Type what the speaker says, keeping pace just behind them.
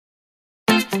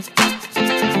So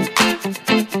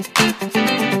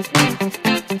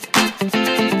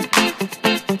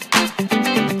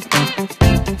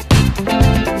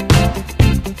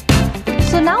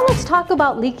now let's talk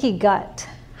about leaky gut.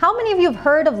 How many of you have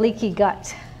heard of leaky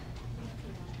gut?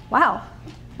 Wow,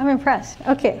 I'm impressed.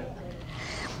 Okay.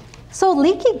 So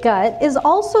leaky gut is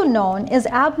also known as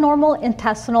abnormal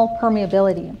intestinal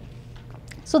permeability.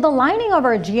 So the lining of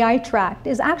our GI tract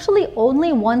is actually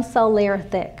only one cell layer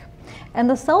thick, and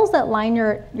the cells that line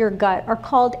your gut are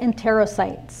called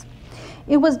enterocytes.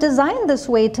 It was designed this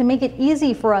way to make it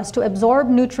easy for us to absorb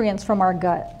nutrients from our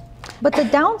gut. But the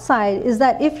downside is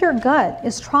that if your gut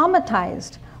is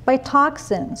traumatized by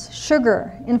toxins,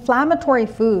 sugar, inflammatory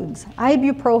foods,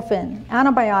 ibuprofen,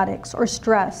 antibiotics, or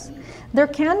stress, there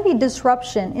can be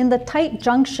disruption in the tight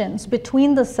junctions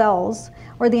between the cells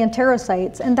or the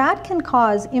enterocytes, and that can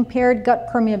cause impaired gut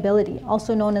permeability,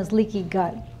 also known as leaky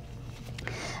gut.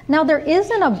 Now, there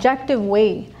is an objective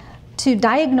way to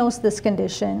diagnose this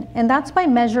condition, and that's by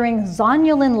measuring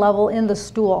zonulin level in the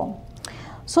stool.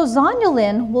 So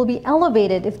zonulin will be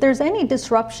elevated if there's any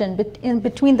disruption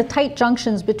between the tight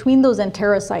junctions between those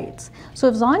enterocytes. So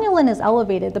if zonulin is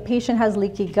elevated, the patient has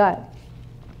leaky gut.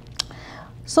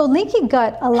 So leaky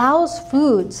gut allows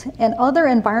foods and other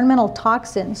environmental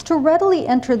toxins to readily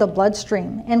enter the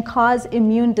bloodstream and cause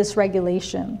immune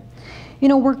dysregulation. You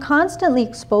know, we're constantly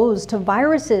exposed to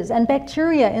viruses and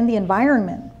bacteria in the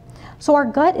environment. So our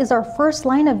gut is our first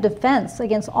line of defense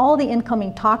against all the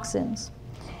incoming toxins.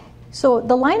 So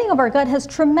the lining of our gut has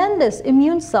tremendous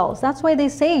immune cells. That's why they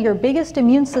say your biggest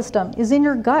immune system is in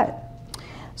your gut.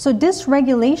 So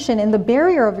dysregulation in the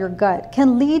barrier of your gut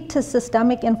can lead to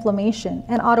systemic inflammation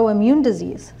and autoimmune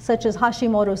disease, such as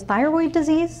Hashimoto's thyroid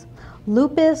disease,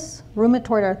 lupus,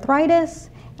 rheumatoid arthritis,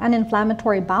 and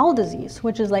inflammatory bowel disease,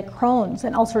 which is like Crohn's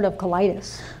and ulcerative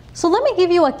colitis. So let me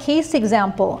give you a case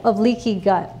example of leaky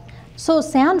gut. So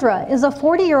Sandra is a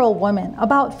 40-year-old woman,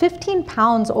 about 15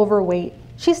 pounds overweight.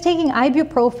 She's taking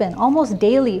ibuprofen almost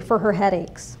daily for her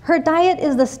headaches. Her diet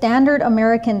is the standard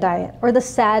American diet, or the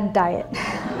SAD diet.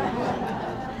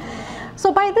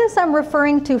 So by this, I'm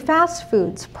referring to fast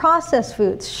foods, processed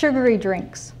foods, sugary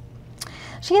drinks.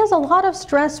 She has a lot of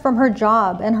stress from her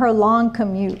job and her long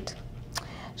commute.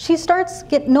 She starts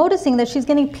noticing that she's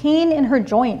getting pain in her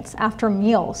joints after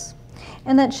meals.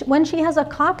 And that when she has a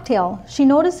cocktail, she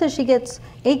notices she gets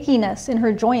achiness in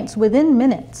her joints within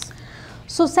minutes.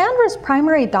 So Sandra's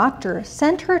primary doctor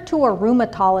sent her to a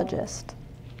rheumatologist.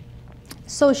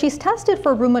 So she's tested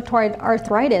for rheumatoid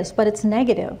arthritis, but it's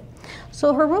negative.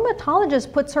 So her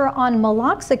rheumatologist puts her on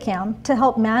meloxicam to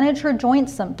help manage her joint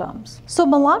symptoms. So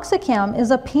meloxicam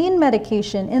is a pain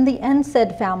medication in the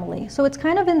NSAID family. So it's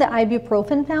kind of in the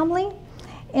ibuprofen family.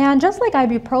 And just like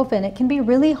ibuprofen, it can be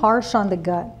really harsh on the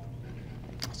gut.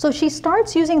 So she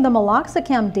starts using the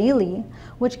meloxicam daily,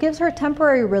 which gives her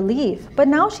temporary relief, but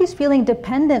now she's feeling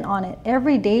dependent on it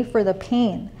every day for the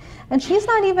pain. And she's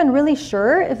not even really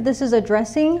sure if this is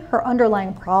addressing her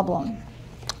underlying problem.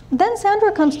 Then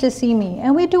Sandra comes to see me,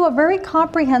 and we do a very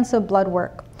comprehensive blood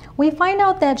work. We find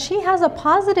out that she has a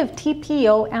positive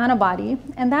TPO antibody,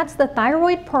 and that's the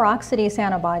thyroid peroxidase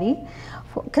antibody,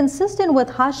 consistent with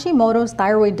Hashimoto's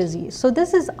thyroid disease. So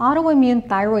this is autoimmune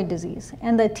thyroid disease,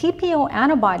 and the TPO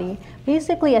antibody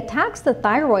basically attacks the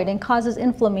thyroid and causes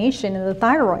inflammation in the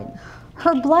thyroid.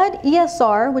 Her blood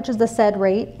ESR, which is the SED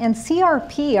rate, and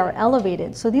CRP are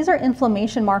elevated. So these are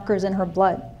inflammation markers in her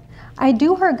blood. I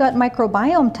do her gut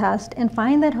microbiome test and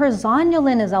find that her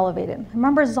zonulin is elevated.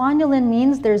 Remember, zonulin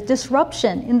means there's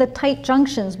disruption in the tight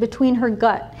junctions between her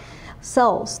gut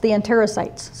cells, the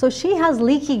enterocytes. So she has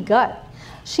leaky gut.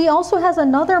 She also has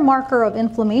another marker of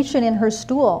inflammation in her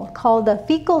stool called the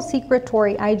fecal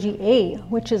secretory IgA,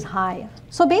 which is high.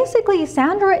 So basically,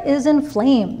 Sandra is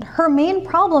inflamed. Her main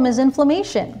problem is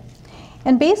inflammation.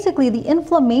 And basically, the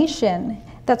inflammation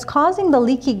that's causing the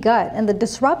leaky gut and the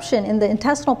disruption in the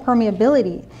intestinal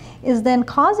permeability is then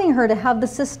causing her to have the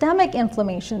systemic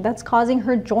inflammation that's causing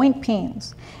her joint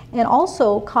pains and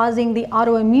also causing the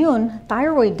autoimmune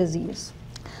thyroid disease.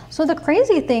 So the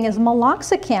crazy thing is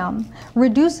meloxicam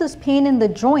reduces pain in the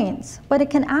joints, but it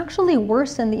can actually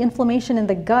worsen the inflammation in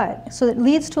the gut. So it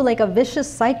leads to like a vicious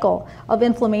cycle of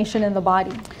inflammation in the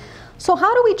body. So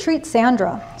how do we treat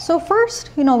Sandra? So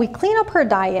first, we clean up her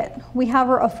diet. We have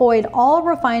her avoid all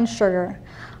refined sugar,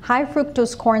 high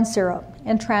fructose corn syrup,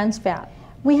 and trans fat.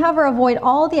 We have her avoid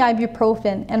all the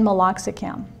ibuprofen and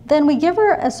meloxicam. Then we give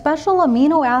her a special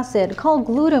amino acid called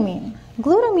glutamine.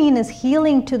 Glutamine is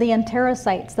healing to the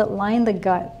enterocytes that line the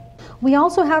gut. We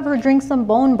also have her drink some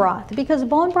bone broth because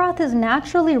bone broth is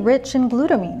naturally rich in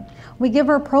glutamine, We give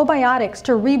her probiotics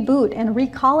to reboot and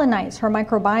recolonize her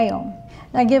microbiome.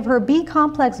 I give her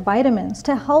B-complex vitamins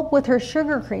to help with her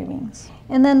sugar cravings.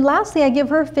 And then lastly, I give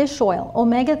her fish oil,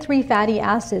 omega-3 fatty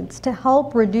acids to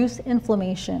help reduce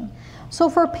inflammation. So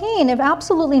for pain, if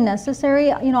absolutely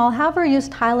necessary, I'll have her use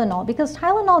Tylenol because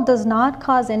Tylenol does not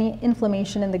cause any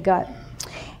inflammation in the gut.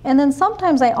 And then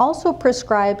sometimes I also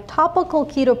prescribe topical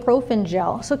ketoprofen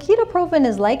gel. So ketoprofen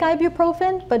is like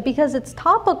ibuprofen, but because it's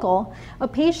topical, a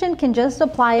patient can just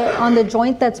apply it on the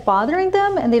joint that's bothering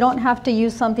them and they don't have to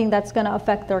use something that's going to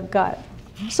affect their gut.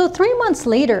 So 3 months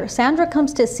later, Sandra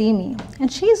comes to see me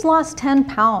and she's lost 10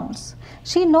 pounds.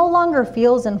 She no longer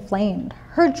feels inflamed.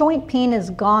 Her joint pain is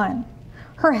gone.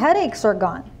 Her headaches are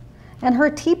gone. And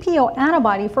her TPO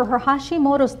antibody for her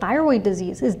Hashimoto's thyroid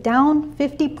disease is down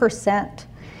 50%.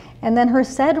 And then her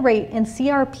SED rate and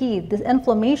CRP, the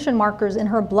inflammation markers in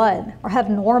her blood, have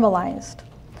normalized.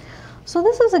 So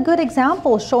this is a good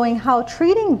example showing how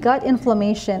treating gut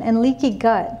inflammation and leaky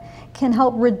gut can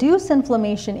help reduce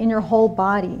inflammation in your whole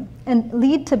body and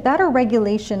lead to better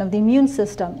regulation of the immune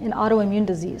system in autoimmune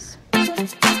disease.